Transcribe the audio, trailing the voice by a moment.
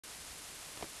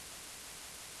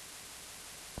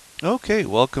Okay,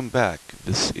 welcome back.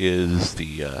 This is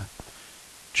the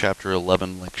Chapter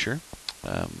 11 lecture,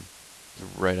 um,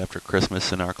 right after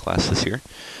Christmas in our classes here.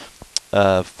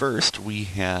 First, we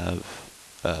have,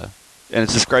 and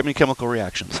it's describing a chemical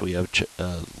reaction, so we have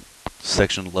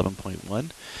section 11.1,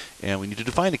 and we need to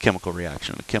define a chemical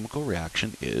reaction. A chemical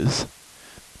reaction is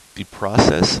the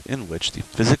process in which the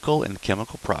physical and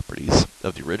chemical properties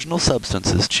of the original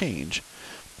substances change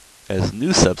as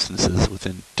new substances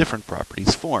within different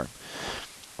properties form.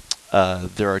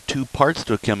 There are two parts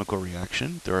to a chemical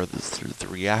reaction. There are the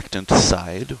reactant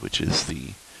side, which is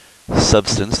the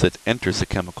substance that enters the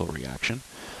chemical reaction.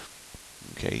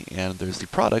 Okay, and there's the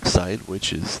product side,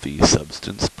 which is the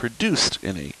substance produced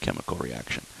in a chemical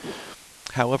reaction.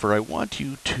 However, I want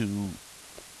you to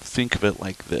think of it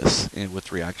like this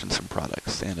with reactions and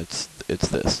products, and it's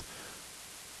this.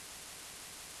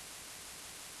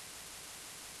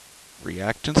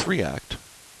 Reactants react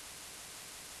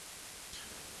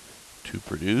to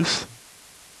produce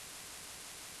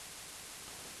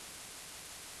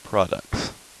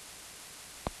products.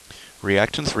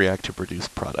 Reactants react to produce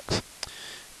products.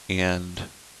 And,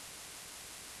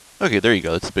 okay, there you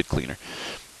go, it's a bit cleaner.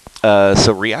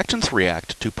 So reactants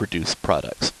react to produce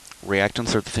products.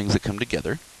 Reactants are the things that come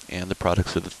together, and the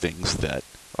products are the things that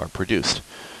are produced.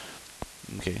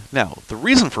 Okay, now, the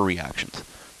reason for reactions.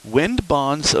 When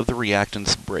bonds of the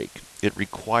reactants break, it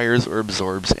requires or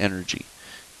absorbs energy.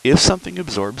 If something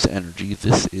absorbs energy,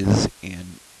 this is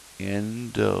an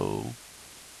endothermic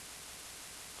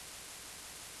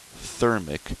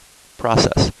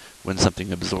process. When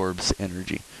something absorbs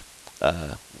energy,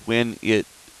 when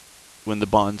the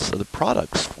bonds of the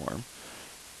products form,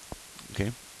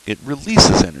 okay, it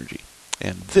releases energy,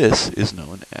 and this is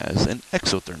known as an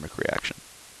exothermic reaction.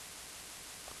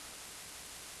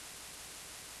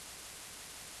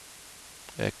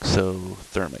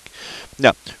 Exothermic.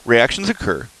 Now, reactions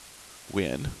occur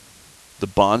when the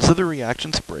bonds of the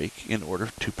reactants break in order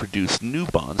to produce new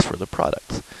bonds for the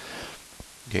products.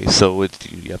 Okay, so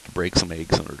you have to break some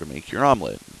eggs in order to make your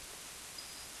omelet.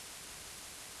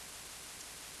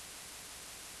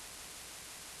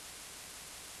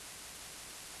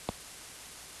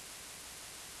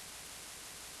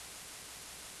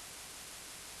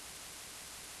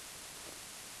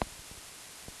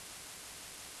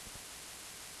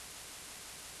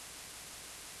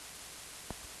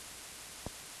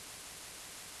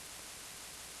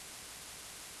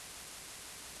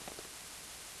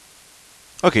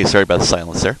 Okay, sorry about the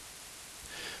silence there.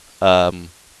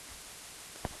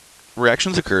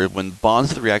 Reactions occur when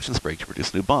bonds of the reactions break to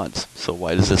produce new bonds. So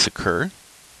why does this occur?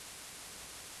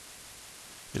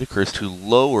 It occurs to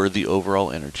lower the overall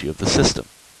energy of the system.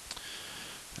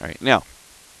 All right, now,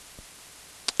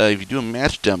 if you do a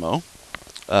match demo,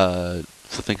 so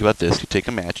think about this. You take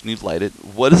a match and you light it.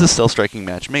 What is a cell-striking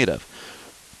match made of?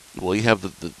 Well, you have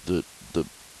the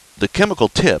chemical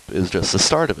tip is just the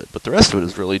start of it, but the rest of it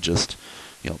is really just,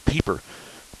 paper.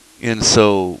 And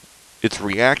so it's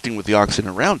reacting with the oxygen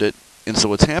around it, and so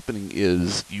what's happening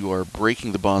is you are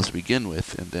breaking the bonds to begin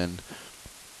with, and then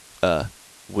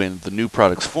when the new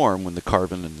products form, when the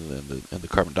carbon and the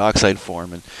carbon dioxide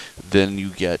form, and then you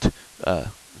get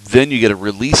a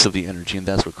release of the energy, and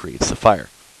that's what creates the fire.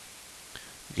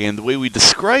 Okay, and the way we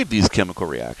describe these chemical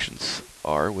reactions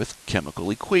are with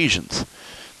chemical equations.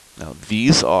 Now,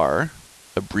 these are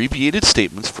abbreviated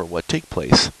statements for what take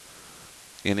place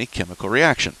in a chemical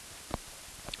reaction.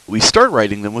 We start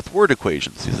writing them with word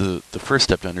equations. These are the first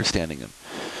step to understanding them.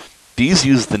 These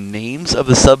use the names of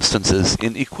the substances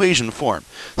in equation form.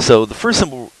 So the first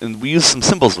symbol, and we use some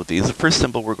symbols with these, the first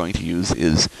symbol we're going to use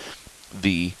is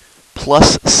the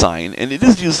plus sign, and it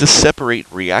is used to separate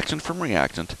reactant from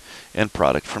reactant and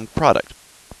product from product.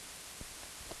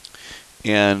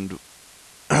 And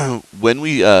when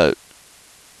we, so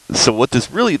what this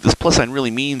plus sign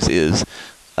really means is,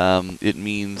 it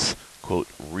means, quote,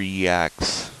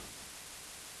 reacts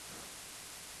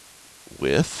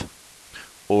with,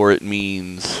 or it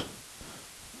means,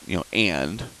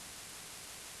 and.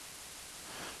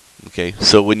 Okay,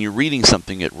 so when you're reading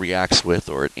something, it reacts with,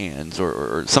 or it ands,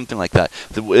 or something like that.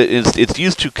 It's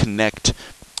used to connect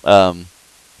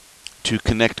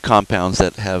compounds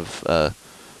that have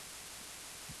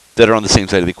that are on the same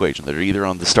side of the equation, that are either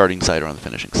on the starting side or on the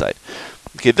finishing side.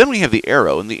 Okay, then we have the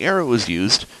arrow, and the arrow is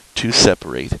used to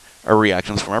separate our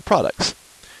reactions from our products.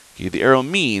 Okay, the arrow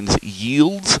means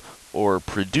yields or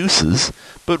produces,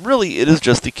 but really it is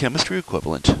just the chemistry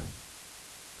equivalent.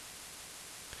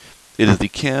 It is the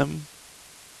chem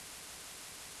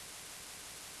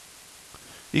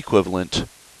equivalent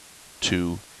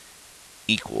to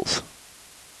equals.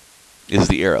 is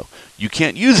the arrow. You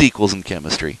can't use equals in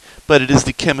chemistry, but it is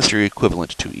the chemistry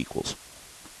equivalent to equals.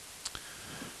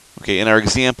 Okay, in our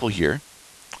example here,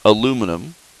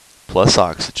 aluminum plus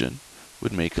oxygen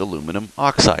would make aluminum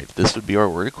oxide. This would be our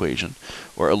word equation,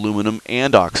 where aluminum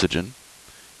and oxygen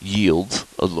yields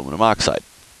aluminum oxide.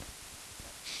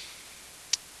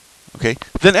 Okay,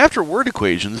 then after word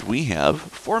equations, we have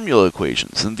formula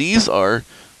equations, and these are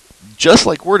just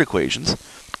like word equations,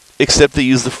 except they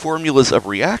use the formulas of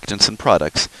reactants and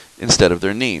products instead of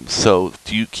their names. So,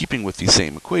 keeping with the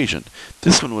same equation,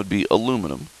 this one would be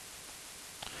aluminum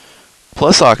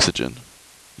plus oxygen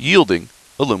yielding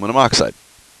aluminum oxide.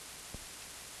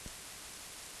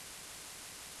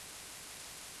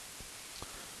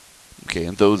 Okay,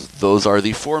 and those are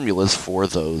the formulas for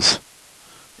those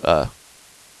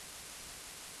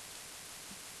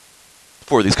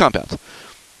for these compounds.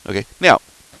 Okay, now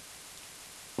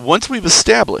once we've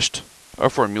established our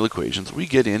formula equations, we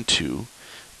get into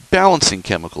balancing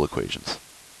chemical equations.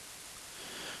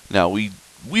 Now we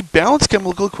balance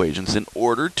chemical equations in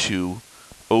order to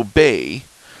obey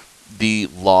the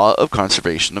law of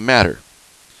conservation of matter.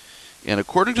 And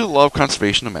according to the law of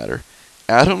conservation of matter,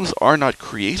 atoms are not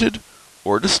created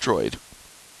or destroyed,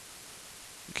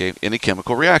 okay, in a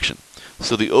chemical reaction.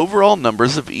 So the overall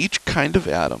numbers of each kind of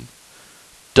atom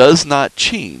does not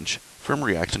change from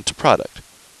reactant to product.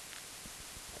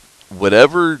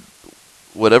 Whatever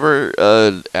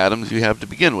atoms you have to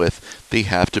begin with, they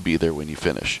have to be there when you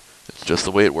finish. It's just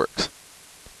the way it works.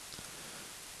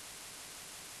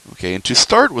 Okay, and to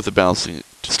start balancing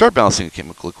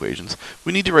chemical equations,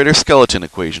 we need to write our skeleton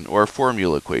equation or our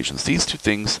formula equations. These two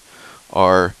things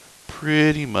are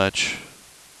pretty much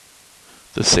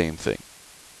the same thing.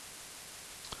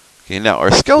 Okay, now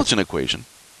our skeleton equation,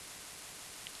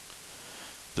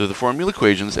 they're the formula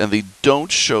equations, and they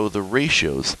don't show the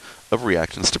ratios of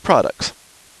reactants to products.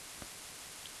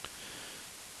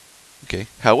 Okay,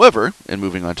 however, and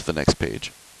moving on to the next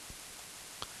page,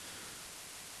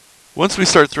 once we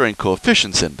start throwing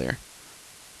coefficients in there,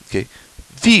 okay,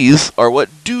 these are what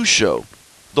do show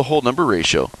the whole number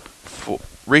ratios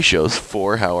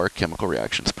for how our chemical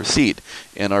reactions proceed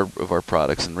and of our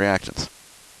products and reactants.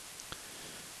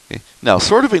 Okay, now,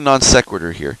 sort of a non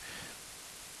sequitur here.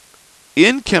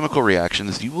 In chemical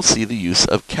reactions, you will see the use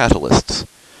of catalysts.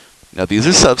 Now, these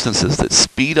are substances that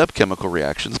speed up chemical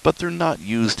reactions, but they're not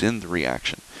used in the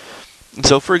reaction. And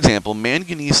so, for example,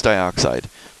 manganese dioxide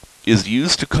is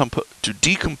used to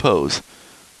decompose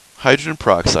hydrogen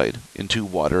peroxide into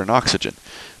water and oxygen.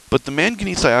 But the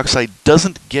manganese dioxide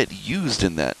doesn't get used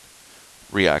in that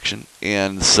reaction,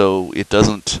 and so it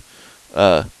doesn't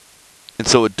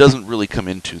really come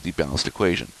into the balanced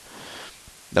equation.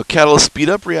 Now, catalysts speed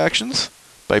up reactions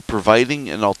by providing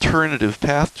an alternative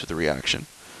path to the reaction,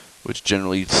 which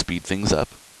generally speed things up.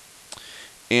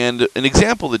 And an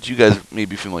example that you guys may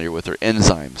be familiar with are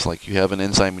enzymes. Like you have an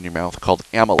enzyme in your mouth called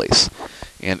amylase.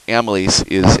 And amylase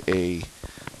is a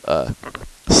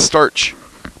starch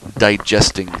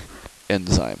digesting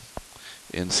enzyme.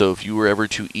 And so if you were ever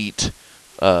to eat,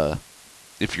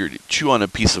 if you chew on a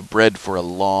piece of bread for a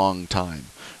long time,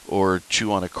 or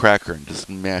chew on a cracker and just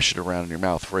mash it around in your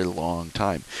mouth for a long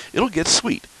time, it'll get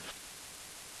sweet.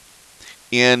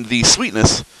 And the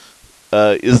sweetness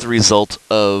is the result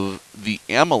of the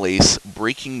amylase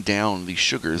breaking down the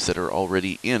sugars that are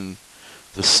already in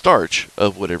the starch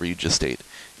of whatever you just ate,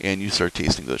 and you start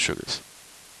tasting those sugars.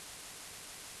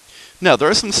 Now, there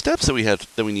are some steps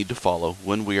that we need to follow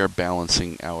when we are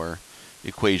balancing our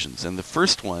equations. And the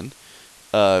first one,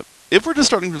 if we're just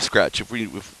starting from scratch, if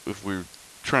we're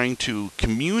trying to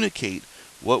communicate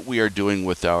what we are doing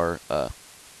with our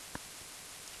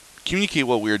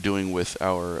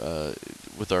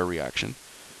reaction,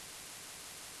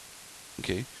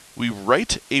 okay, we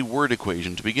write a word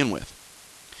equation to begin with.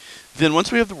 Then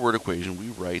once we have the word equation, we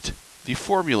write the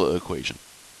formula equation,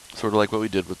 sort of like what we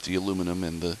did with the aluminum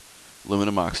and the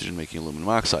aluminum oxygen making aluminum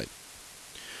oxide.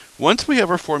 Once we have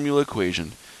our formula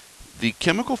equation, the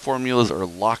chemical formulas are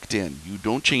locked in. You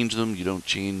don't change them. You don't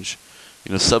change,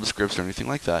 subscripts or anything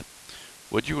like that.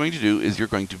 What you're going to do is you're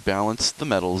going to balance the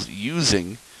metals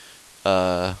using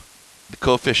the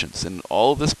coefficients. And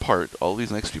all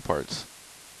these next few parts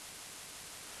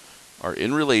are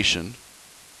in relation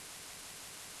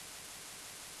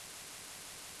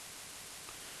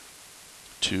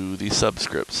to the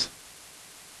subscripts.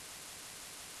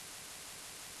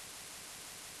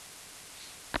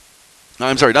 No,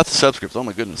 I'm sorry, not the subscripts. Oh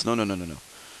my goodness. No.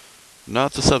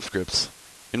 Not the subscripts.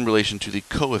 In relation to the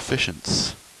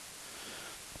coefficients.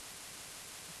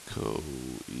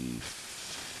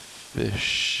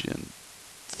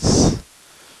 Coefficients.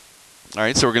 All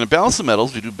right, so we're going to balance the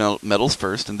metals. We do metals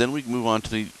first, and then we move on to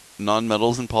the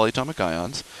nonmetals and polyatomic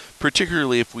ions.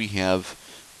 Particularly if we have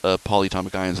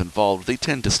polyatomic ions involved, they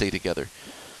tend to stay together.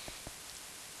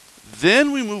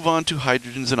 Then we move on to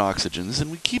hydrogens and oxygens,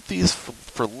 and we keep these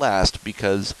for last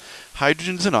because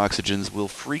hydrogens and oxygens will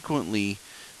frequently,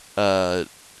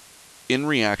 in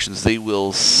reactions, they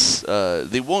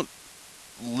won't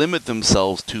limit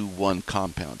themselves to one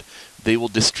compound. They will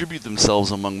distribute themselves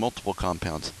among multiple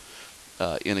compounds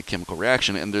in a chemical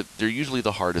reaction, and they're usually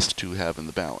the hardest to have in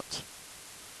the balance.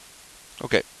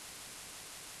 Okay.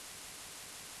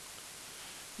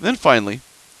 Then finally,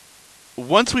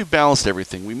 once we've balanced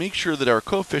everything, we make sure that our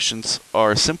coefficients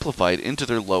are simplified into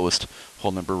their lowest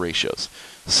whole number ratios.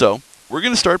 So we're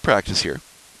going to start practice here.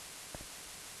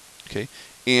 Okay,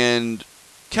 and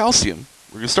calcium,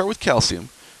 we're going to start with calcium,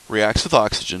 reacts with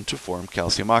oxygen to form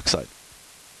calcium oxide.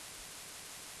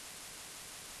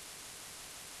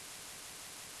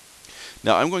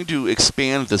 Now I'm going to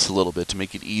expand this a little bit to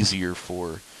make it easier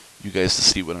for you guys to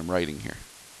see what I'm writing here.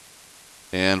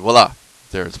 And voila!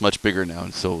 There, it's much bigger now,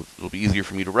 and so it'll be easier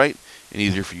for me to write and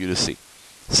easier for you to see.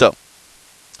 So,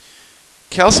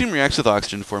 calcium reacts with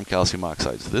oxygen to form calcium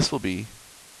oxide. So this will be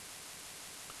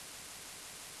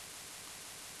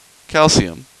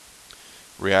calcium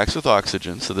reacts with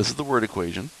oxygen, so this is the word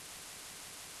equation,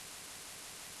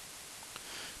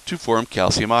 to form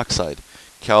calcium oxide.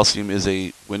 Calcium is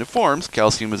when it forms,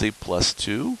 calcium is a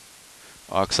 +2,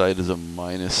 oxide is a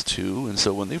 -2, and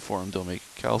so when they form, they'll make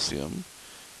calcium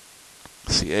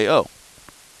CaO.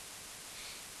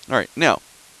 Alright, now,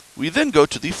 we then go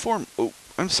to the oh,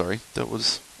 I'm sorry, I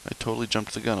totally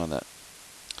jumped the gun on that.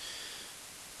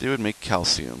 They would make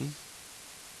calcium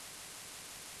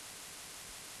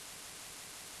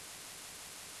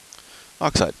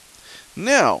oxide.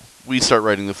 Now, we start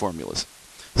writing the formulas.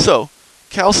 So,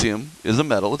 calcium is a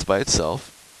metal, it's by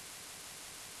itself.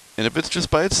 And if it's just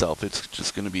by itself, it's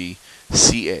just going to be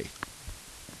Ca.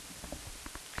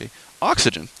 Okay.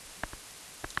 Oxygen,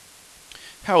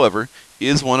 however,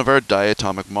 is one of our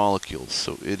diatomic molecules,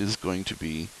 so it is going to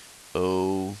be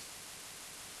O2.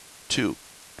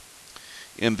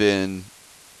 And then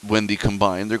when they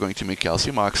combine, they're going to make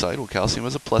calcium oxide. Well, calcium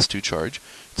has a +2 charge.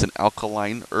 It's an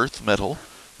alkaline earth metal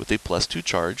with a +2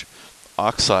 charge.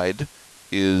 Oxide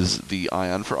is the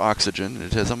ion for oxygen, and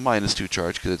it has a -2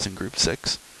 charge because it's in group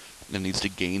 6. It needs to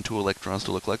gain 2 electrons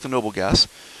to look like the noble gas.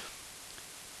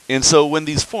 And so when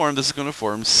these form, this is going to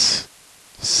form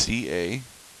CaO.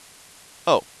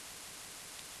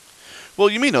 Well,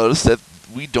 you may notice that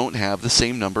we don't have the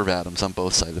same number of atoms on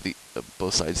both sides of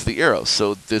the arrow,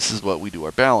 so this is what we do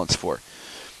our balance for.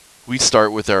 We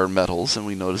start with our metals, and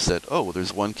we notice that, oh,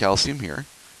 there's one calcium here,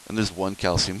 and there's one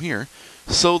calcium here,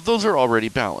 so those are already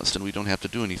balanced, and we don't have to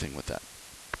do anything with that.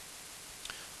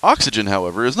 Oxygen,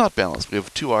 however, is not balanced. We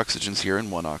have 2 oxygens here and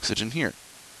 1 oxygen here.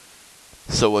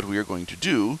 So what we are going to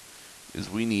do is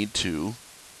we need to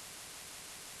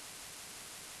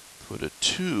put a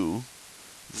 2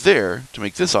 there to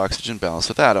make this oxygen balance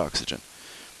with that oxygen.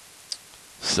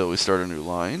 So we start a new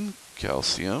line,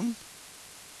 calcium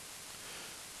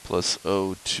plus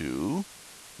O2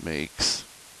 makes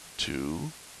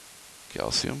 2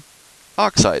 calcium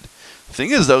oxide. The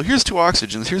thing is, though, here's 2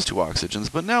 oxygens,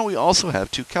 but now we also have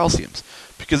 2 calciums,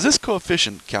 because this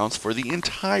coefficient counts for the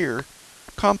entire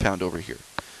compound over here.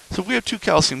 So if we have 2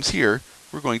 calciums here,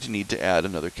 we're going to need to add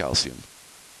another calcium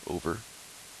over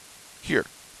here.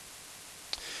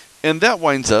 And that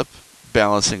winds up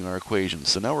balancing our equation.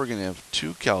 So now we're going to have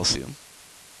 2 calcium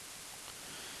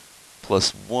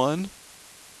plus 1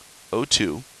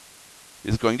 O2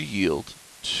 is going to yield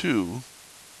 2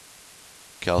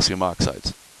 calcium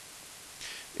oxides.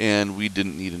 And we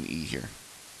didn't need an E here.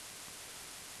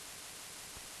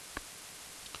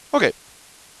 Okay.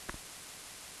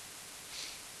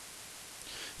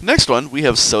 Next one, we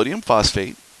have sodium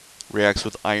phosphate reacts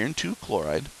with iron 2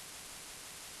 chloride.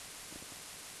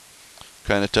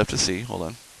 Kind of tough to see. Hold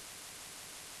on.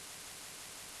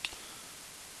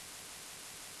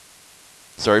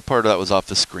 Sorry, part of that was off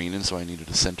the screen, and so I needed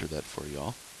to center that for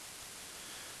y'all.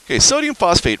 Okay, sodium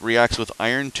phosphate reacts with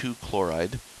iron 2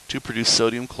 chloride to produce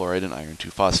sodium chloride and iron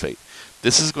 2 phosphate.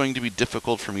 This is going to be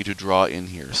difficult for me to draw in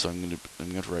here, so I'm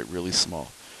going to write really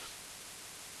small.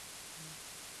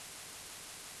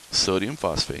 Sodium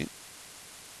phosphate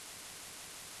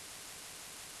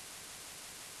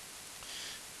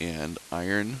and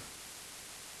iron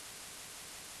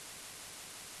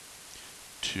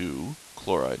 2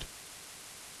 chloride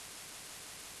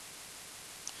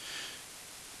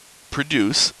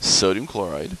produce sodium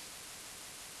chloride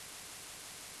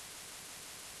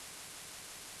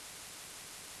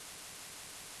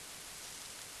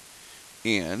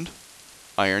and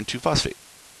iron 2-phosphate.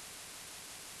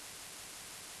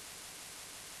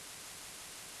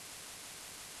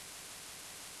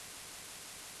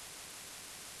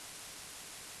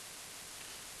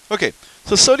 Okay,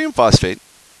 so sodium phosphate,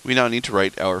 we now need to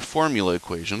write our formula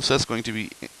equation. So that's going to be,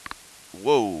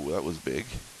 whoa, that was big.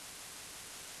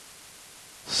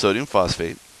 Sodium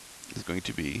phosphate is going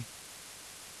to be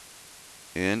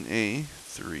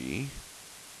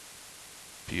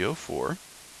Na3PO4.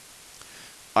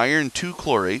 Iron 2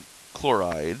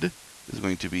 chloride is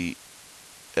going to be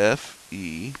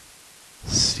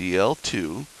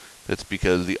FeCl2. That's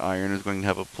because the iron is going to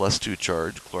have a +2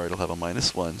 charge. Chloride will have a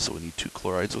 -1, so we need 2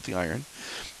 chlorides with the iron.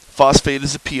 Phosphate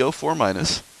is a PO4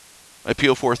 minus, a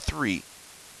PO4 3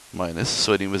 minus.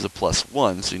 Sodium is a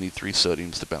 +1, so you need 3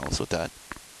 sodiums to balance with that.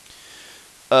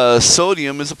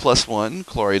 Sodium is a +1,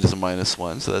 chloride is a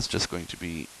 -1, so that's just going to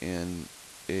be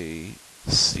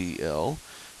NaCl.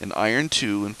 And iron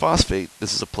 2 and phosphate,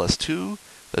 this is a +2,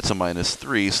 that's a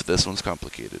 -3, so this one's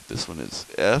complicated. This one is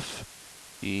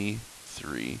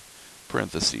Fe3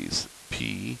 parentheses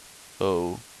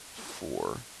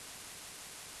PO4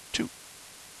 2.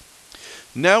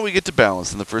 Now we get to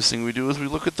balance, and the first thing we do is we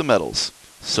look at the metals.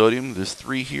 Sodium, there's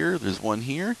 3 here, there's 1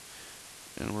 here,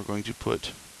 and we're going to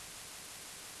put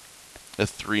a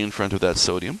 3 in front of that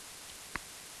sodium.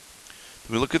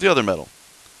 Then we look at the other metal.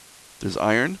 There's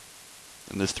iron,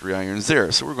 and there's 3 irons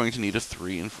there, so we're going to need a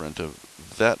 3 in front of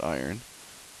that iron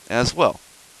as well.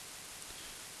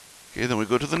 Okay, then we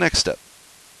go to the next step.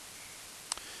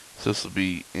 So this will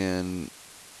be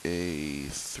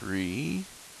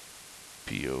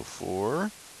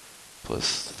Na3PO4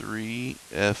 plus 3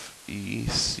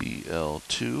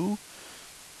 FeCl2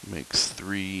 makes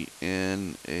 3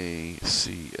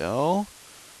 NaCl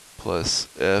plus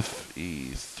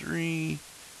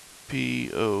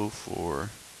Fe3PO4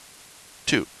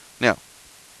 2. Now,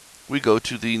 we go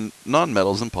to the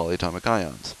nonmetals and polyatomic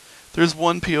ions. There's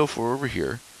 1 PO4 over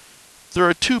here. There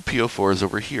are 2 PO4s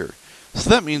over here. So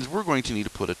that means we're going to need to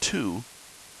put a 2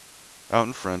 out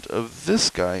in front of this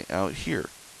guy out here.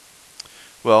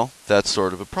 Well, that's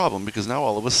sort of a problem because now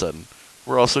all of a sudden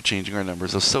we're also changing our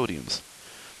numbers of sodiums.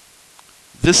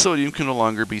 This sodium can no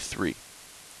longer be 3.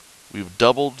 We've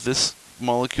doubled this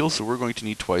molecule, so we're going to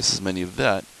need twice as many of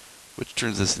that, which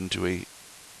turns this into a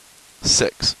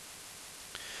 6.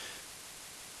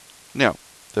 Now,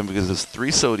 then because there's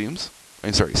 6 sodiums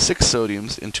and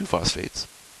 2 phosphates,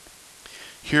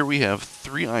 here we have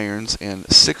 3 irons and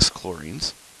 6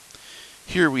 chlorines.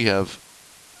 Here we have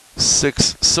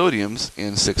 6 sodiums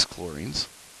and 6 chlorines.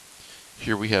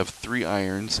 Here we have 3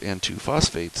 irons and 2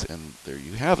 phosphates, and there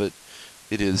you have it.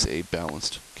 It is a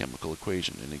balanced chemical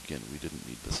equation. And again, we didn't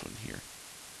need this one here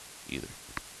either.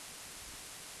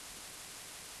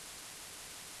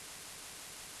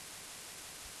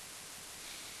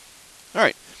 All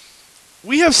right.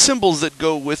 We have symbols that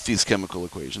go with these chemical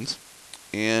equations.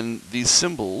 And these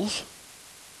symbols,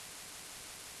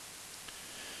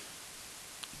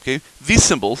 okay, these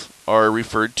symbols are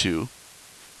referred to,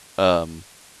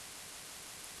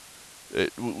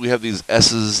 we have these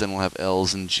S's and we'll have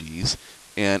L's and G's.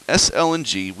 And S, L, and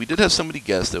G, we did have somebody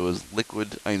guess that was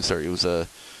liquid, it was a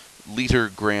liter,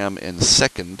 gram, and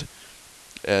second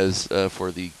as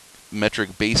for the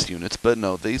metric base units, but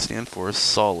no, they stand for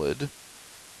solid,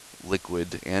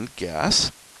 liquid, and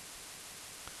gas.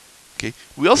 Okay.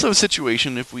 We also have a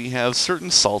situation if we have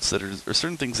certain salts that are, or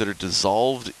certain things that are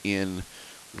dissolved in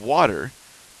water,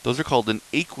 those are called an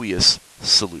aqueous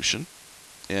solution,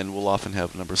 and we'll often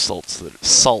have a number of salts that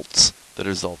are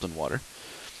dissolved in water.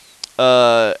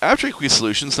 After aqueous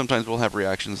solutions, sometimes we'll have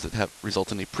reactions that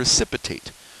result in a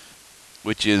precipitate,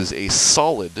 which is a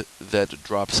solid that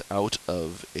drops out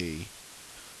of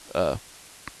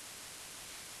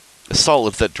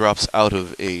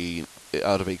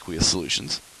aqueous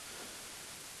solutions.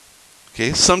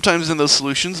 Okay, sometimes in those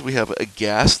solutions we have a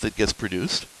gas that gets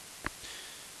produced,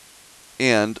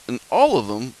 and in all of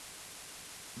them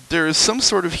there is some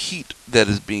sort of heat that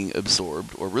is being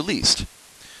absorbed or released.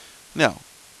 Now,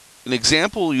 an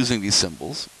example using these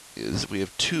symbols is we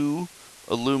have 2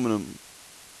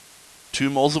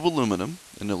 moles of aluminum,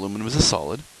 and aluminum is a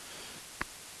solid,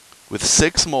 with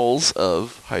 6 moles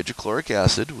of hydrochloric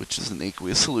acid, which is an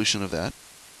aqueous solution of that,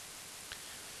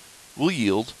 will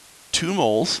yield 2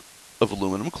 moles of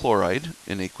aluminum chloride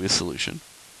in aqueous solution.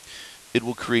 It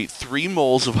will create 3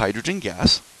 moles of hydrogen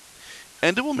gas,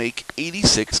 and it will make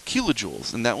 86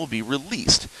 kilojoules, and that will be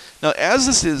released. Now, as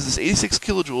this 86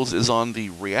 kilojoules is on the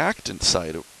reactant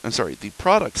side, the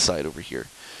product side over here.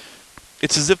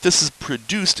 It's as if this is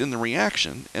produced in the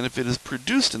reaction, and if it is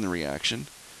produced in the reaction,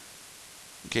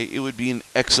 okay, it would be an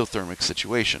exothermic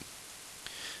situation.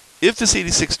 If this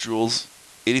 86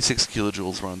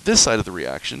 kilojoules were on this side of the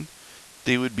reaction,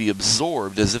 they would be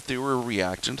absorbed as if they were a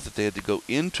reactant, that they had to go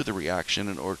into the reaction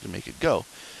in order to make it go.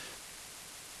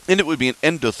 And it would be an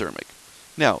endothermic.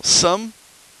 Now, some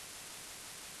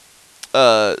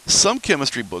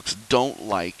chemistry books don't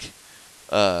like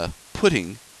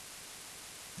putting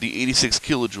the 86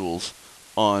 kilojoules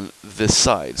on this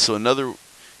side. So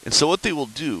what they will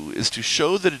do is to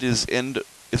show that it is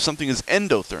if something is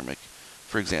endothermic,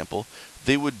 for example,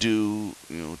 they would do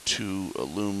 2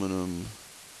 aluminum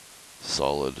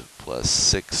solid plus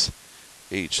 6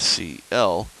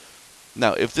 HCl.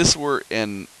 Now, if this were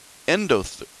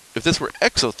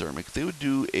exothermic, they would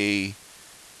do they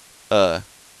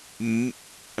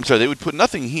would put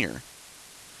nothing here.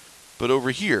 But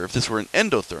over here, if this were an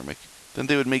endothermic, then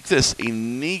they would make this a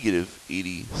negative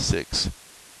 86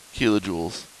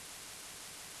 kilojoules.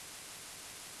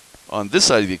 On this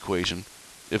side of the equation,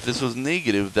 if this was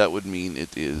negative, that would mean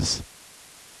it is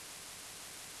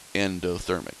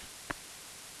endothermic.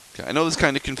 Okay, I know this is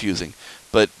kind of confusing,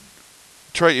 but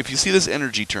if you see this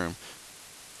energy term,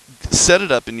 set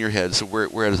it up in your head so where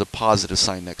it has a positive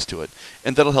sign next to it,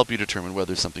 and that'll help you determine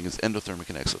whether something is endothermic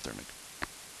and exothermic.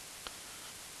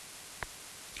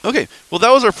 Okay, well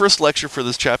that was our first lecture for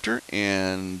this chapter,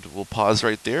 and we'll pause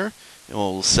right there, and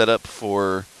we'll set up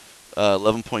for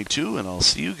 11.2, and I'll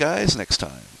see you guys next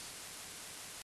time.